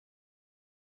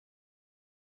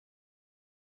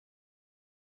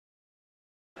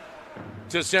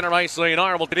to center ice lane.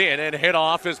 Arnold in and hit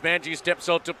off as Manji steps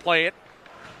out to play it.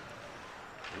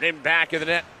 Rimmed back of the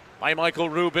net by Michael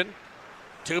Rubin.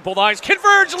 Two Bulldogs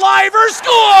converge. Liver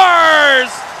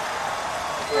scores!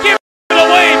 Give it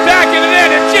away back in the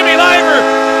net, and Jimmy Liver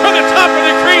from the top of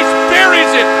the crease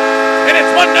buries it, and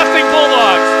it's 1-0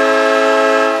 Bulldogs.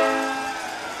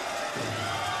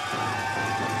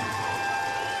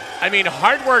 I mean,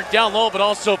 hard work down low, but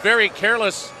also very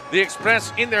careless. The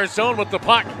Express in their zone with the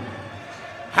puck.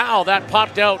 How that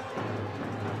popped out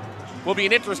will be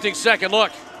an interesting second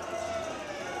look.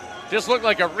 Just looked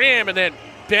like a rim, and then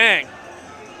bang.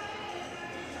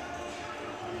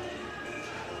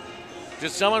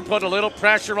 Just someone put a little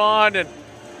pressure on, and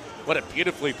what a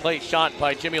beautifully placed shot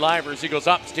by Jimmy Livers. He goes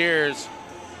upstairs,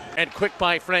 and quick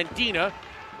by Frandina.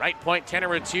 Right point,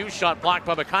 10-2. Shot blocked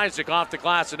by McIsaac off the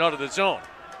glass and out of the zone.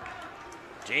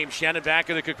 James Shannon back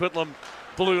in the Coquitlam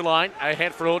blue line.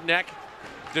 Ahead for Odenek.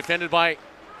 Defended by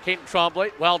Caden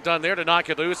Tremblay. Well done there to knock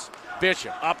it loose.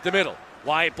 Bishop up the middle.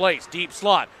 Wide Blaze, deep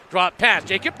slot. Drop pass.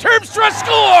 Jacob Terpstra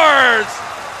scores!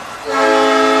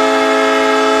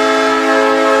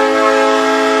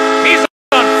 He's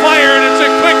on fire, and it's a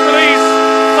quick release.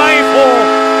 5-hole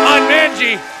on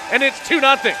Manji, and it's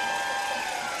 2-0.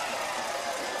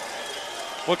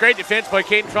 Well, great defense by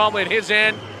Caden Tremblay at his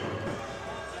end.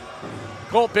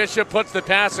 Cole Bishop puts the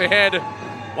pass ahead.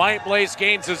 Wyatt Blaze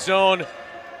gains the zone.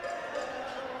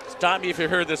 Stop me if you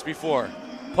heard this before.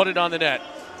 Put it on the net.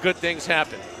 Good things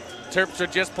happen.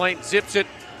 Terpstra just plain zips it.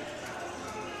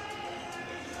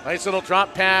 Nice little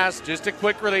drop pass. Just a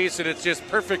quick release, and it's just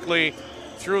perfectly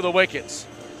through the wickets.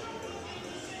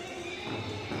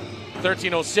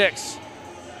 13:06.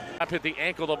 Up hit the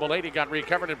ankle. The Milady got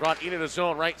recovered and brought into the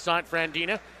zone. Right side,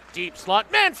 Frandina. Deep slot.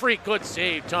 Manfrey, good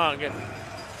save. Tongue.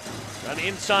 And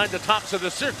inside the tops of the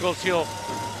circles, he'll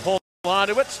hold on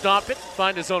to it, stop it,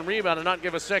 find his own rebound, and not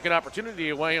give a second opportunity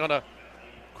away on a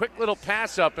quick little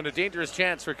pass up and a dangerous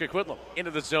chance for Coquitlam.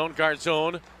 Into the zone, guard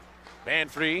zone.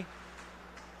 Manfrey,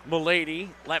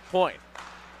 Milady, left point.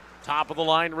 Top of the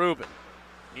line, Rubin.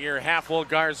 Near half-wall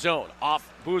guard zone.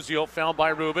 Off Buzio, found by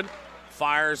Rubin.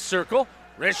 Fires circle.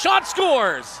 Wrist shot,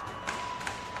 scores!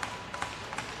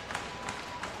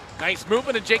 Nice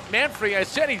movement of Jake Manfrey. I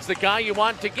said he's the guy you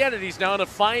want to get it. He's now on a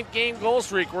 5-game goal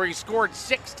streak where he scored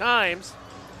 6 times.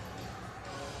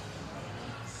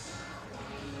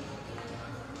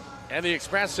 And the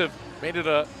Express have made it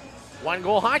a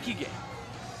 1-goal hockey game.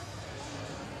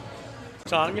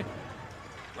 Tongue.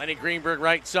 Lenny Greenberg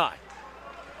right side.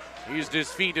 He used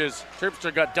his feet as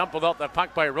Terpstra got dumped without the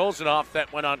puck by Rosenoff.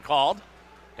 That went uncalled.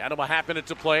 Down to a half minute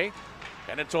to play.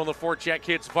 Bennett on the forecheck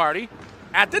hits Vardy.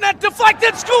 At the net,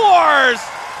 deflected, scores!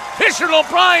 Fisher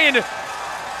O'Brien,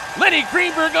 Lenny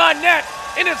Greenberg on net,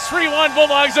 and it's 3-1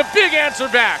 Bulldogs, a big answer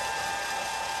back.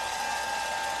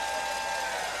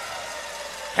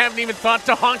 Haven't even thought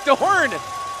to honk the horn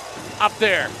up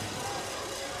there.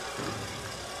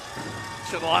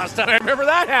 So the last time I remember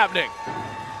that happening.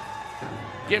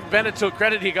 Give Bennett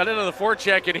credit, he got into the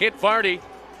forecheck and hit Vardy.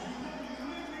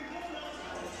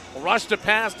 Rushed a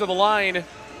pass to the line.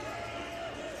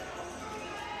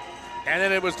 And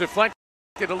then it was deflected.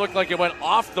 It looked like it went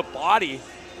off the body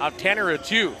of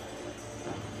 10-2.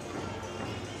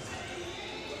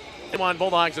 On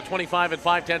Bulldogs at 25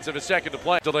 5/10 of a second to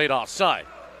play. Delayed offside.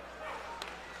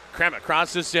 Krem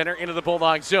across the center into the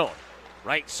Bulldog zone.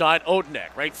 Right side,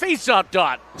 Odenek. Right face-up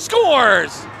dot.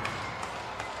 Scores!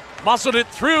 Muscled it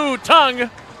through Tongue.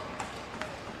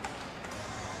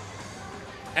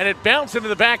 And it bounced into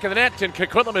the back of the net, and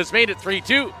Coquitlam has made it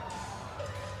 3-2.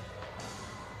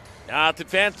 Nothing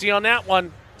fancy on that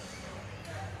one.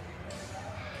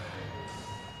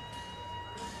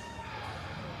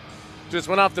 Just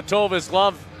went off the toe of his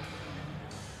glove.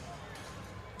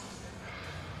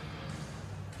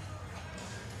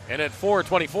 And at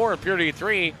 4:24 in period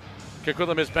 3,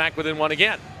 Coquitlam is back within one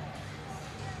again.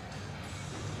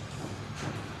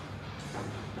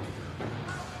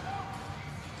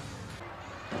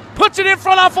 Puts it in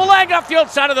front off a leg off the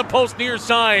outside of the post near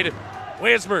side.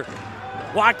 Wismer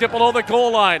walked it below the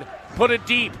goal line. Put it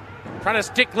deep. Trying to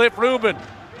stick lift Rubin.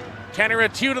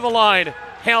 10-2 to the line.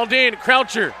 Held in.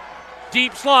 Croucher.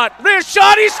 Deep slot. Wrist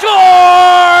shot. He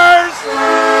scores!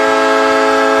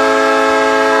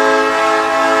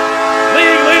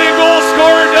 Leading goal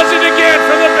scorer does it again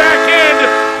from the back end.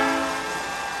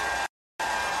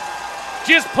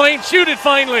 Just plain shoot it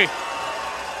finally.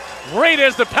 Right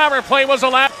as the power play was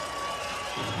allowed.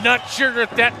 Not sure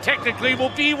if that technically will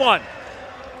be one.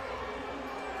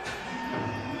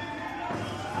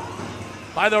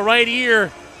 By the right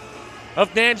ear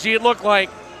of Nanji, it looked like.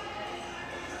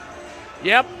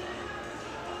 Yep.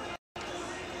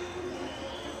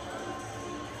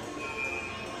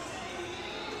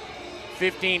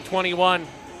 15-21.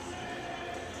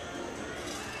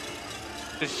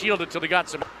 To shield it till he got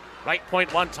some right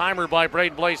point one-timer by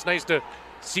Braden Blaze. Nice to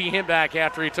see him back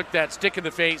after he took that stick in the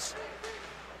face.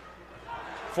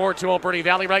 4-2 Alberni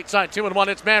Valley, right side, 2-1.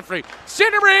 It's Manfrey.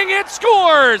 Centering, it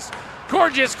scores!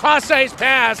 Gorgeous cross-ice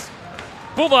pass.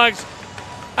 Bulldogs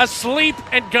asleep,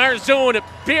 and Garzone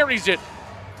buries it.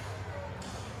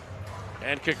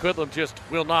 And Coquitlam just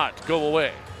will not go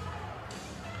away.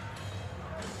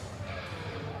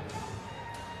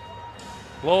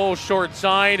 Low short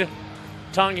side.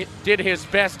 Tongue did his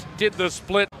best, did the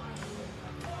split.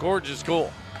 Gorgeous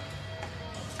goal.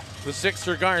 The sixth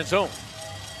for Garzone.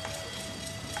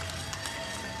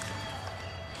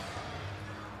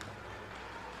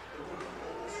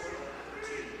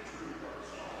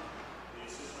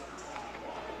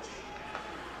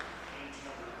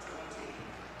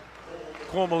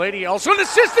 Cole Milady also an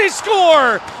assist, they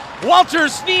score! Walter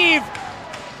Sneeve.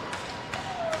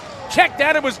 Check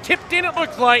that, it was tipped in, it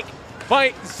looked like, by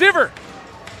Ziver.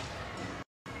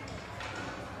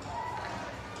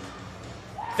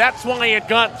 That's why it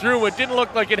got through. It didn't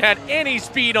look like it had any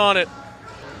speed on it.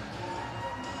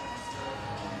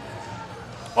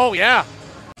 Oh yeah,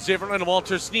 Ziver and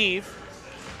Walter Sneeve.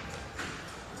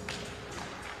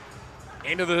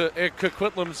 Into the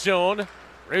Coquitlam zone.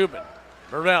 Ruben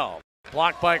Morel.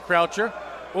 Blocked by Croucher.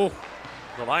 Oh,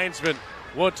 the linesman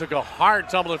Wood took a hard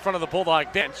tumble in front of the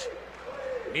Bulldog bench.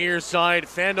 Near side,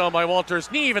 fanned on by Walter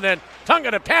Sneeve, and then Tongue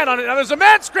got a pad on it. Now there's a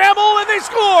mad scramble, and they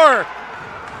score!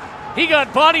 He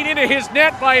got bodied into his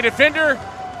net by a defender.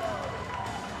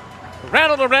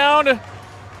 Rattled around,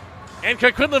 and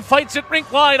Coquitlam fights it rink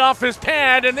wide off his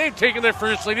pad, and they've taken their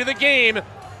first lead of the game.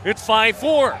 It's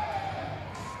 5-4.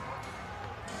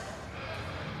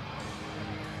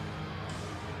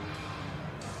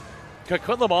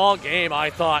 Coquitlam all game, I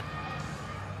thought,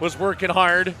 was working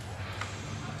hard.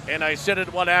 And I said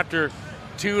it after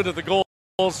two of the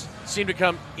goals seemed to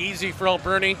come easy for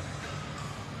Alberni.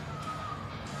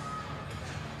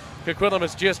 Coquitlam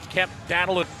has just kept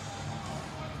battling.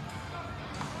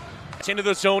 It's into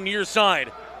the zone near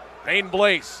side. Braden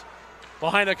Blaze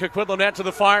behind the Coquitlam net to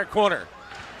the far corner.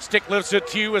 Stick lifts it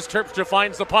to you as Terpstra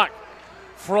finds the puck.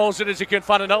 Throws it as he can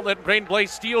find an outlet. Braden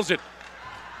Blaze steals it.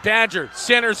 Badger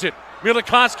centers it.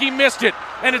 Milakoski missed it,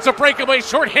 and it's a breakaway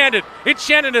shorthanded. It's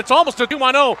Shannon, it's almost a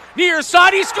 2-1-0. Near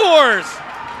side, he scores!